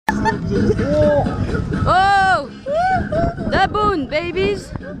Oh, the Bund, babies.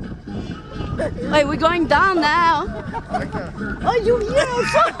 Wait, we're going down now. Oh, you here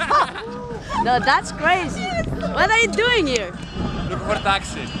also? No, that's crazy. What are you doing here? Looking for a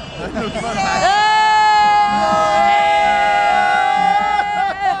taxi.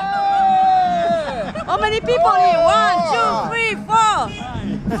 How many people here? 1, 2, 3, 4,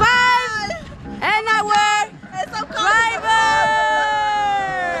 5, and our driver.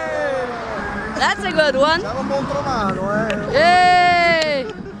 That's a good one. Yay!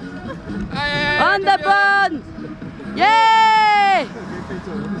 On the Bund. Yay!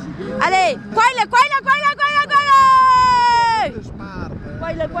 Allez, quaila.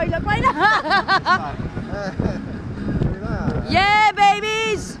 Yeah,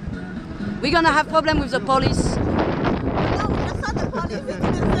 babies! We're gonna have problem with the police. No, that's not the police.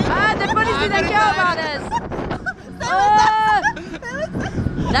 The police didn't care about us.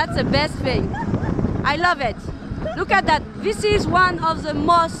 That's the best thing. I love it. Look at that. This is one of the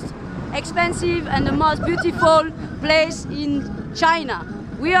most expensive and the most beautiful place in China.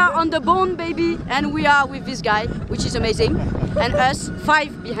 We are on the Bund, baby, and we are with this guy, which is amazing, and us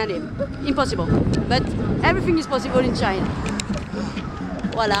 5 behind him. Impossible, but everything is possible in China.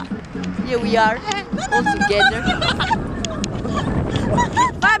 Voila, here we are, all together.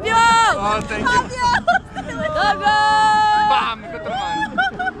 Fabio! Oh, thank you. Go! Bam!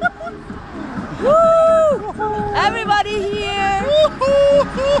 Woo! Everybody here!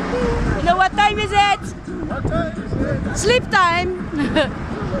 You know what time is it? What time is it? Sleep time!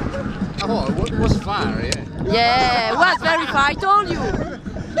 Oh, it was far, yeah. Yeah, it was very far, I told you.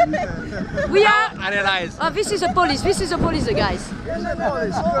 We are... I realize. Oh, this is the police, guys.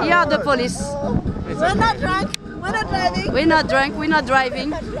 We are the police. We're not drunk. We're not driving. We're not drunk, we're not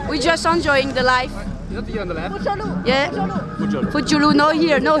driving. We're just enjoying the life. Not you on the left? Yeah. Fujulu, no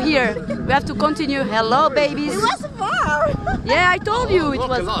here. We have to continue. Hello, babies. It was far. Yeah, I told you it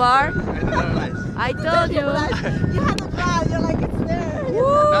was far. I didn't realize. I told you. You had to drive. You're like, it's there. I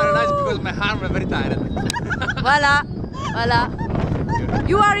realized because my arms were very tired. Voila.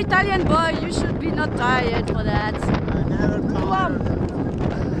 You are Italian boy, you should be not tired for that.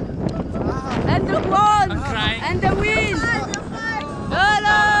 And the one, and the wind.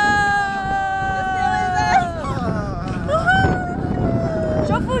 Hello.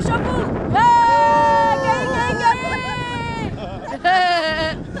 Chauffeur.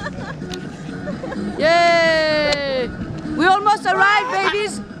 Yay! We almost arrived,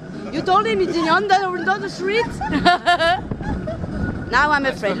 babies. You told him it's on the street. Now I'm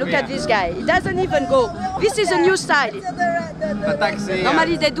afraid. Look at this guy. He doesn't even go. This is a new style. The taxi.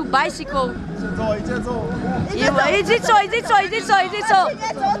 Normally they do bicycle.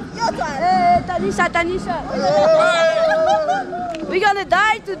 Tanisha. We're gonna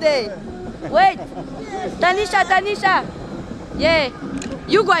die today. Wait. Tanisha. Yeah.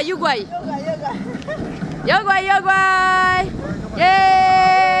 Uruguay.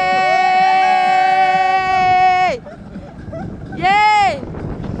 Yay!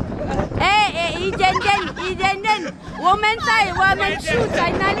 Hey, Iden. Woman shoot,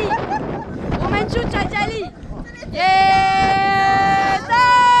 finally. Yes!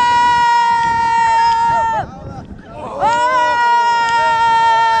 Oh!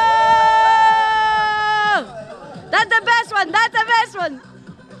 That's the best one.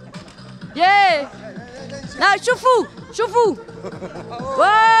 Yeah. Now, chauffeur. Whoa!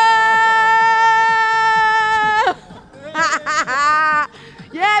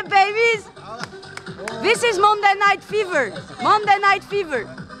 Yeah, babies. This is Monday Night Fever.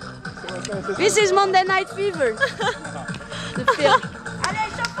 This is Monday Night Fever. The film. Allez,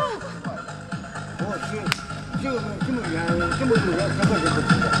 chauffeur.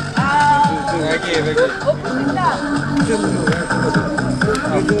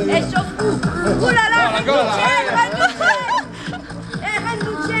 Et chauffeur. Ouh là là,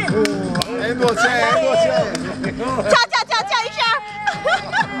叫一下。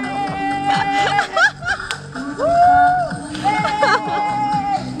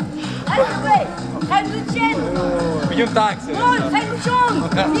Pigliamo un taxi.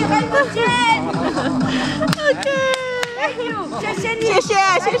 Okay. Thank you. 谢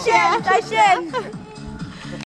谢。